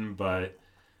one, but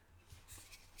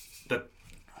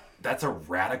that's a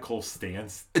radical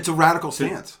stance. It's a radical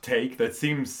stance. Take that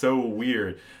seems so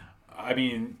weird. I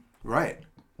mean, right.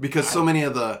 Because some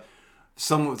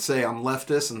would say I'm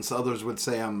leftist and others would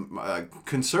say I'm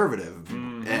conservative.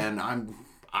 Mm-hmm. And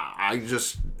I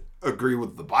just agree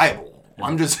with the Bible.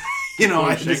 I'm just,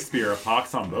 Shakespeare, a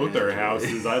pox on both our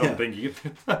houses. I don't think you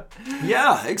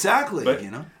Yeah, exactly. But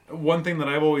one thing that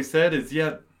I've always said is,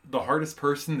 the hardest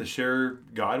person to share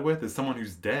God with is someone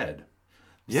who's dead.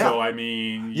 Yeah. So, I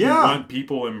mean, you want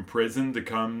people in prison to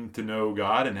come to know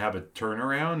God and have a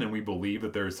turnaround, and we believe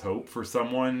that there's hope for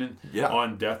someone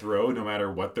on death row, no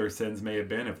matter what their sins may have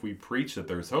been. If we preach that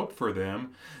there's hope for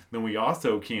them, then we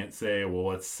also can't say, well,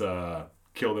 let's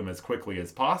kill them as quickly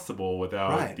as possible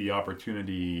without the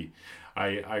opportunity.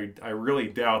 I really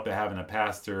doubt that having a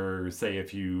pastor say a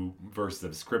few verses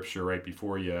of scripture right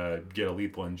before you get a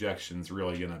lethal injection is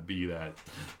really going to be that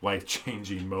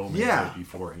life-changing moment right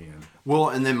beforehand. Well,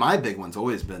 and then my big one's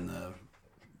always been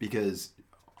because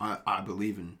I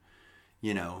believe in,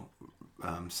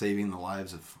 saving the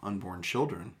lives of unborn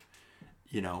children,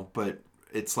 but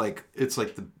it's like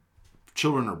the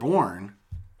children are born,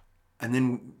 and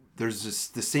then there's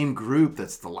the same group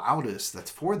that's the loudest, that's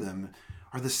for them,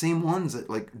 are the same ones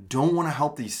that don't want to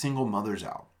help these single mothers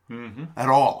out at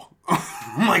all.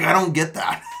 I'm like, I don't get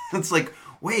that. It's like,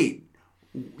 wait,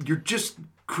 you're just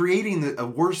creating a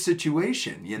worse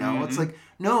situation, It's like,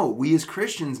 no, we as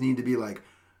Christians need to be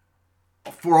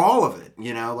for all of it,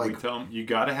 we tell them, you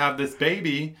got to have this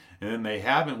baby, and then they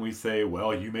haven't. We say,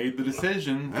 well, you made the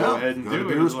decision. Go ahead and do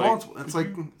it. Be responsible. It's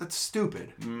that's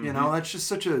stupid. That's just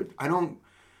such a,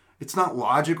 it's not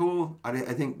logical. I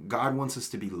think God wants us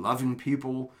to be loving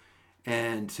people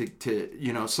and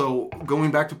to so going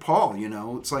back to Paul,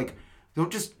 it's like,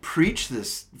 don't just preach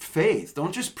this faith.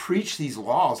 Don't just preach these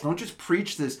laws. Don't just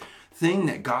preach this thing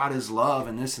that God is love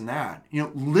and this and that.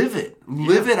 Live it.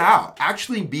 Live it out.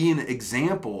 Actually be an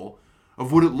example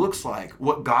of what it looks like,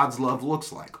 what God's love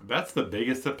looks like. That's the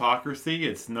biggest hypocrisy.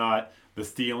 It's not the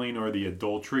stealing or the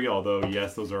adultery, although,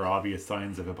 yes, those are obvious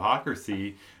signs of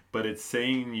hypocrisy. But it's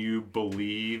saying you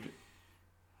believe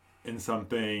in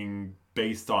something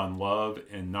based on love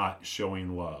and not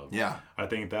showing love. Yeah. I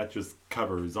think that just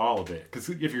covers all of it. Because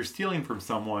if you're stealing from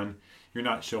someone, you're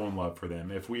not showing love for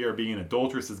them. If we are being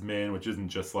adulterous as men, which isn't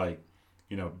just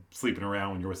sleeping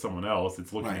around when you're with someone else,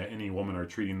 it's looking at any woman or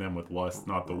treating them with lust,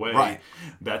 not the way. Right.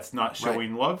 That's not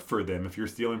showing love for them. If you're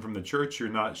stealing from the church, you're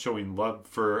not showing love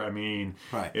for,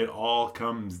 it all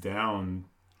comes down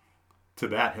to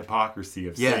that hypocrisy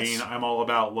of saying I'm all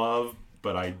about love,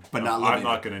 but I'm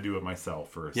not going to do it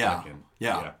myself for a second.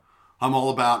 Yeah. I'm all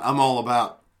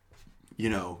about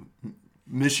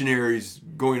missionaries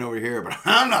going over here, but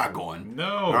I'm not going.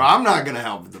 No. Or I'm not going to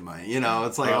help with the money.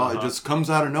 It's like it just comes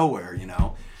out of nowhere.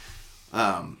 Yeah.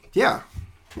 I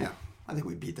think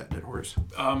we beat that dead horse.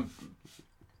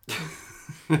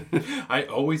 I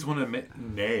always want to admit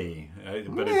nay,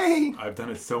 but I've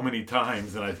done it so many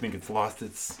times, and I think it's lost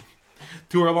its.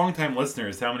 To our longtime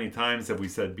listeners, how many times have we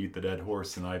said beat the dead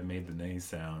horse and I've made the nay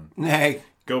sound? Nay.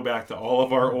 Go back to all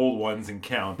of our old ones and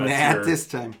count. That's this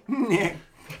time. Nay.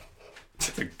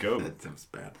 That's a goat. That sounds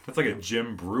bad. That's like a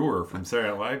Jim Brewer from Saturday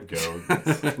Night Live goat.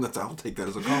 I'll take that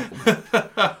as a compliment.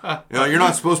 You're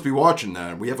not supposed to be watching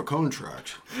that. We have a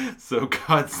contract. So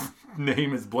God's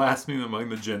name is blasphemed among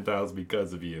the Gentiles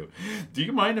because of you. Do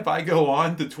you mind if I go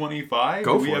on to 25?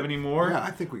 Go for it. Do we have any more? Yeah,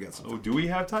 I think we got some. Oh, do we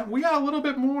have time? We got a little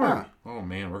bit more. Yeah. Oh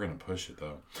man, we're going to push it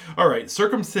though. All right,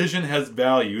 circumcision has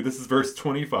value. This is verse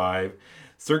 25.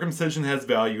 Circumcision has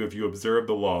value if you observe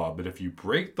the law, but if you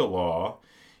break the law,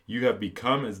 you have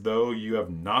become as though you have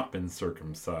not been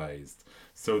circumcised.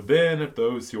 So then, if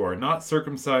those who are not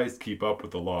circumcised keep up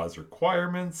with the law's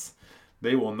requirements,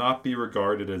 they will not be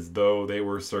regarded as though they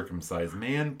were circumcised.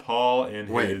 Man, Paul and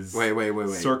his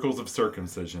circles of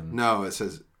circumcision. No, it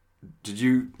says,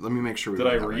 let me make sure. Did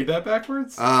I read that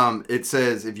backwards? It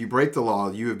says, if you break the law,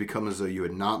 you have become as though you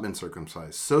had not been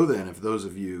circumcised. So then, if those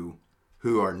of you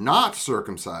who are not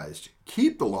circumcised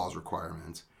keep the law's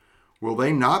requirements, will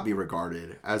they not be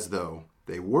regarded as though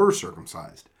they were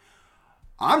circumcised?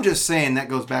 I'm just saying that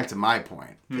goes back to my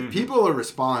point. Mm-hmm. If people are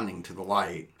responding to the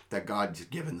light that God's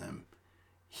given them,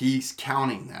 he's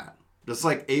counting that. Just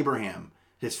like Abraham,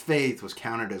 his faith was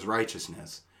counted as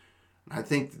righteousness. And I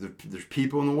think there's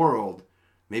people in the world,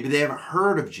 maybe they haven't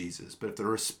heard of Jesus, but if they're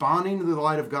responding to the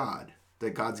light of God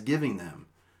that God's giving them,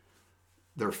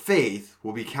 their faith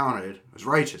will be counted as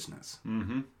righteousness.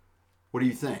 Mm-hmm. What do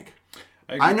you think?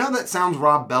 I know that sounds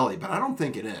Rob Belly, but I don't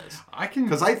think it is.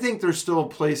 Because I think there's still a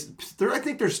place. I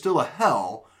think there's still a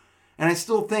hell, and I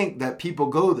still think that people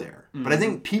go there. Mm-hmm. But I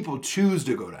think people choose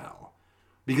to go to hell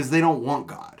because they don't want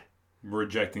God.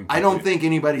 Rejecting. I don't think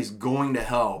anybody's going to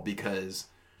hell because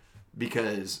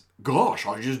gosh,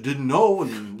 I just didn't know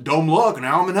and dumb luck, and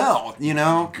now I'm in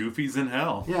hell. Goofy's in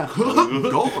hell. Yeah.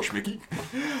 Gosh, Mickey.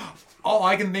 All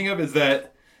I can think of is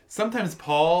that sometimes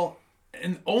Paul.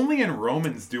 And only in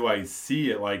Romans do I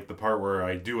see it, like the part where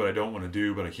I do what I don't want to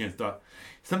do, but I can't stop.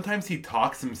 Sometimes he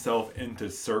talks himself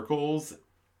into circles,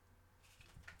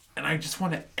 and I just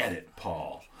want to edit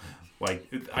Paul. Like,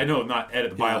 I know not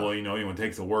edit the Bible, you know, anyone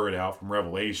takes a word out from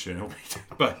Revelation,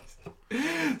 but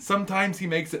sometimes he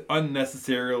makes it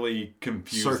unnecessarily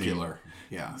confusing.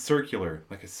 Circular,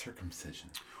 like a circumcision.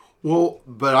 Well,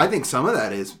 but I think some of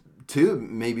that is, too,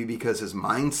 maybe because his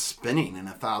mind's spinning in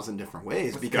 1,000 different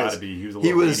ways. It's gotta be. He was a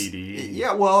little ADD.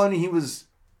 Yeah, well, and he was,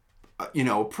 you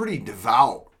know, a pretty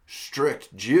devout,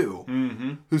 strict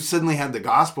Jew who suddenly had the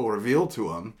gospel revealed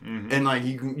to him. And, like,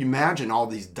 you can imagine all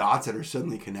these dots that are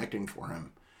suddenly connecting for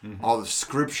him. All the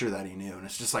scripture that he knew. And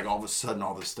it's just like all of a sudden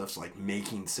all this stuff's like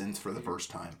making sense for the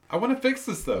first time. I want to fix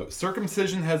this, though.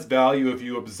 Circumcision has value if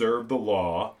you observe the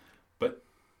law, but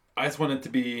I just want it to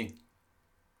be,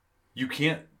 you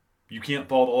can't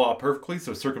follow the law perfectly,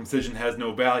 so circumcision has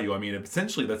no value. I mean,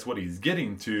 essentially that's what he's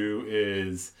getting to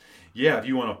is, yeah, if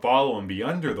you want to follow and be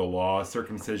under the law,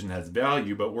 circumcision has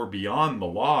value, but we're beyond the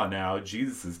law now.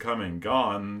 Jesus is come and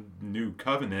gone, new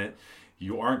covenant.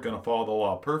 You aren't going to follow the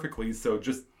law perfectly, so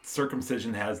just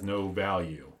circumcision has no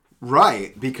value.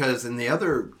 Right, because in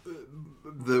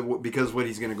because what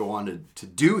he's going to go on to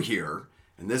do here,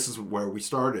 and this is where we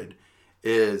started,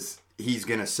 is he's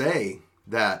going to say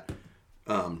that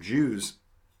Jews,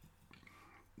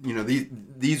 you know,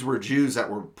 these were Jews that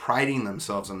were priding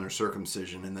themselves on their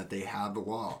circumcision and that they had the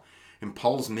law. And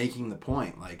Paul's making the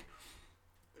point, like,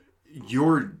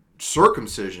 your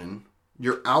circumcision,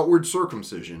 your outward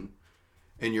circumcision,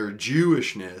 and your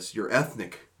Jewishness, your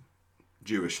ethnic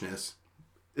Jewishness,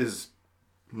 is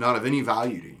not of any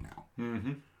value to you now.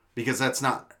 Because that's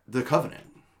not the covenant.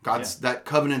 That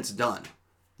covenant's done.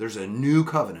 There's a new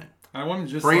covenant. I want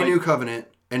to just brand new covenant.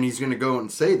 And he's going to go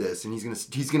and say this, and he's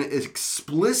going to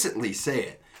explicitly say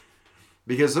it.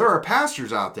 Because there are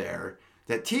pastors out there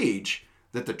that teach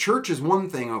that the church is one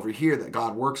thing over here that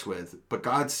God works with, but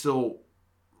God's still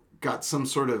got some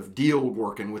sort of deal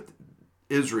working with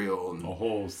Israel. And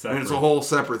it's a whole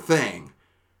separate thing.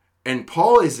 And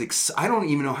Paul is, I don't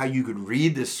even know how you could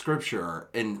read this scripture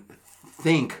and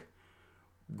think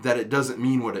that it doesn't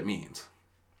mean what it means.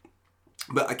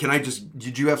 But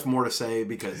did you have more to say?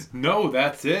 Because no,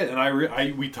 that's it.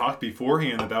 And we talked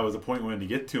beforehand that was a point we wanted to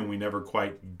get to, and we never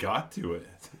quite got to it.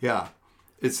 Yeah.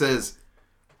 It says,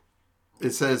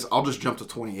 I'll just jump to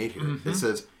 28 here. It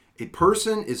says, a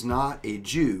person is not a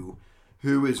Jew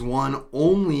who is one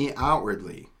only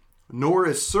outwardly, nor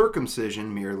is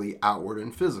circumcision merely outward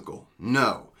and physical.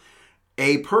 No.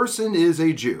 A person is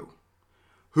a Jew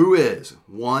who is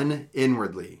one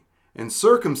inwardly, and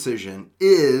circumcision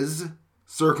is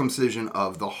circumcision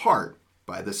of the heart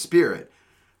by the Spirit,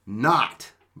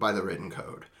 not by the written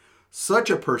code. Such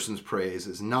a person's praise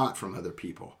is not from other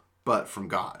people, but from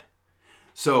God.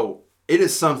 So it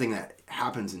is something that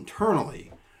happens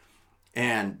internally,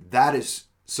 and that is,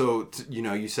 so, you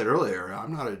know, you said earlier,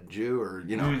 I'm not a Jew, or,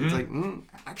 you know, it's like,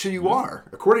 actually you are.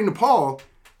 According to Paul,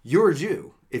 you're a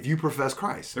Jew if you profess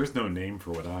Christ. There's no name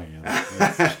for what I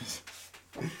am.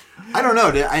 I don't know,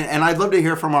 and I'd love to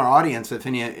hear from our audience if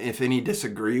any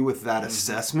disagree with that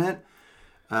assessment.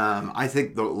 I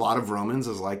think a lot of Romans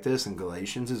is like this, and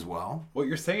Galatians as well. What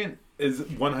you're saying is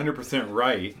 100%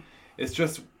 right. It's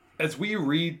just, as we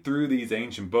read through these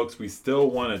ancient books, we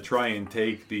still want to try and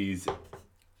take these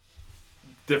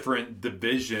different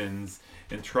divisions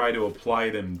and try to apply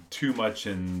them too much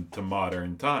into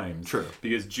modern times. True.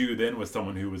 Because Jew then was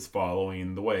someone who was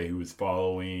following the way, who was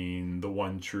following the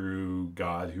one true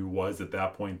God, who was at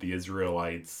that point the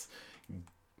Israelites'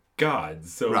 God.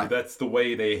 So that's the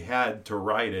way they had to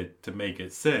write it to make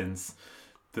it sense,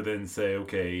 to then say,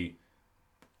 okay,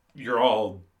 you're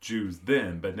all Jews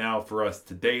then, but now for us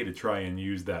today to try and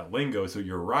use that lingo, so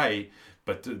you're right,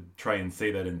 but to try and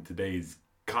say that in today's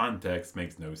context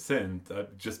makes no sense,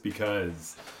 just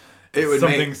because it's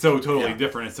something so totally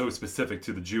different and so specific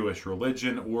to the Jewish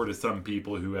religion, or to some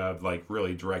people who have like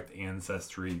really direct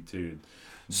ancestry to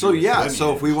so Jewish lineage.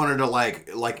 So if we wanted to like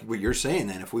what you're saying,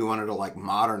 then if we wanted to like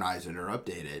modernize it or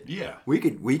update it,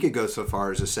 we could go so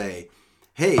far as to say,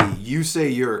 hey, you say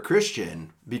you're a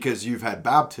Christian because you've had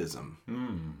baptism,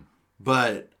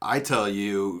 but I tell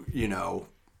you, you know,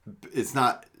 it's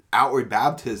not outward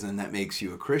baptism that makes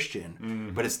you a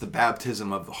Christian, but it's the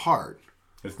baptism of the heart.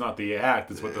 It's not the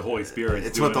act; it's what the Holy Spirit's doing.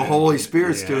 It's what the Holy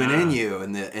Spirit's doing in you,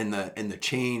 and the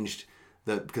changed,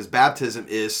 because baptism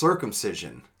is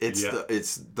circumcision. It's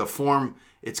the form.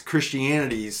 It's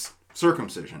Christianity's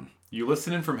circumcision. You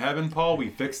listening from heaven, Paul? We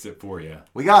fixed it for you.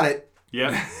 We got it.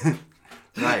 Yep.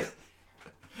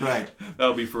 Right.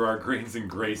 That'll be for our Grains and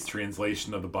Grace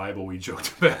translation of the Bible we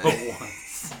joked about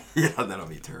once. Yeah, that'll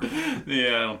be terrible.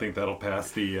 Yeah, I don't think that'll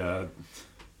pass the...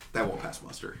 That won't pass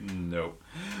muster. Nope.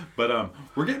 But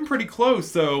we're getting pretty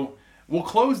close, so We'll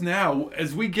close now.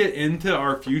 As we get into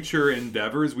our future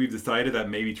endeavors, we've decided that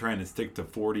maybe trying to stick to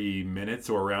 40 minutes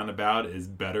or roundabout is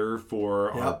better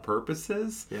for our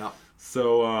purposes. Yeah.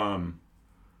 So,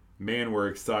 man, we're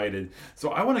excited. So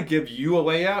I want to give you a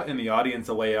layout and the audience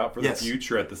a layout for the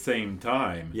future at the same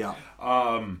time. Yeah.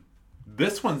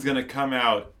 This one's going to come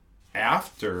out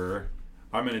after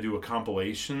I'm going to do a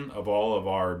compilation of all of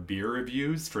our beer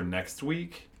reviews for next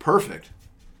week. Perfect.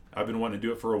 I've been wanting to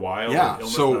do it for a while. Yeah, with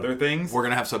so and other things. We're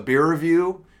going to have some beer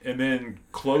review. And then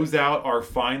close out our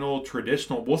final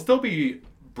traditional. We'll still be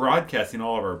broadcasting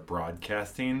all of our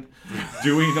broadcasting,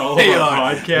 doing all of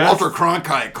our podcasts. Walter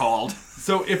Cronkite called.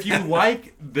 So if you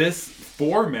like this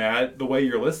format, the way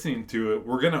you're listening to it,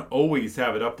 we're going to always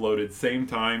have it uploaded same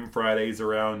time, Fridays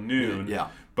around noon. Yeah.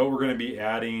 But we're going to be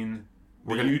adding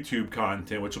YouTube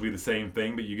content, which will be the same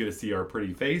thing, but you get to see our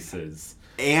pretty faces.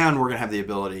 And we're going to have the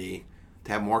ability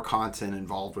to have more content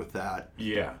involved with that.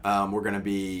 Yeah. We're going to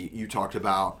be, you talked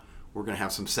about, we're going to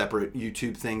have some separate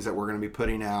YouTube things that we're going to be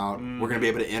putting out. Mm-hmm. We're going to be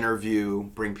able to interview,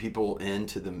 bring people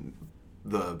into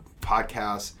the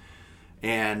podcast.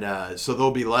 And so there'll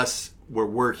be less where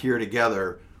we're here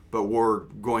together, but we're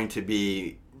going to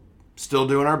be still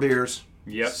doing our beers.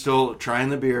 Yep. Still trying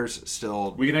the beers.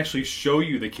 Still. We can actually show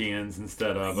you the cans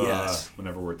instead of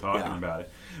whenever we're talking about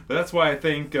it. But that's why I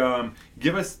think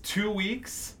give us 2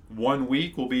 weeks. 1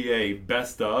 week will be a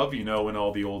best of. You know, when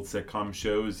all the old sitcom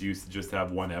shows used to just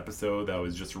have one episode that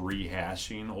was just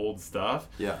rehashing old stuff.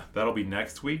 Yeah. That'll be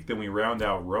next week. Then we round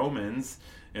out Romans.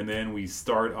 And then we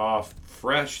start off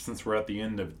fresh, since we're at the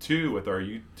end of 2 with our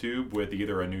YouTube, with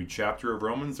either a new chapter of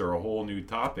Romans or a whole new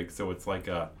topic. So it's like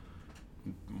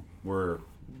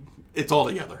it's all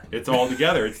together. It's all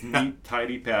together. It's a neat,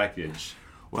 tidy package.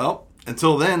 Well,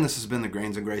 until then, this has been the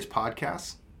Grains and Grace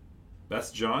podcast.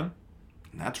 That's John.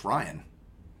 And that's Ryan.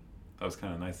 That was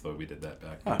kind of nice, though, we did that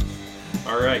back. Huh.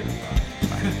 All right.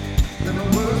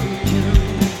 Bye.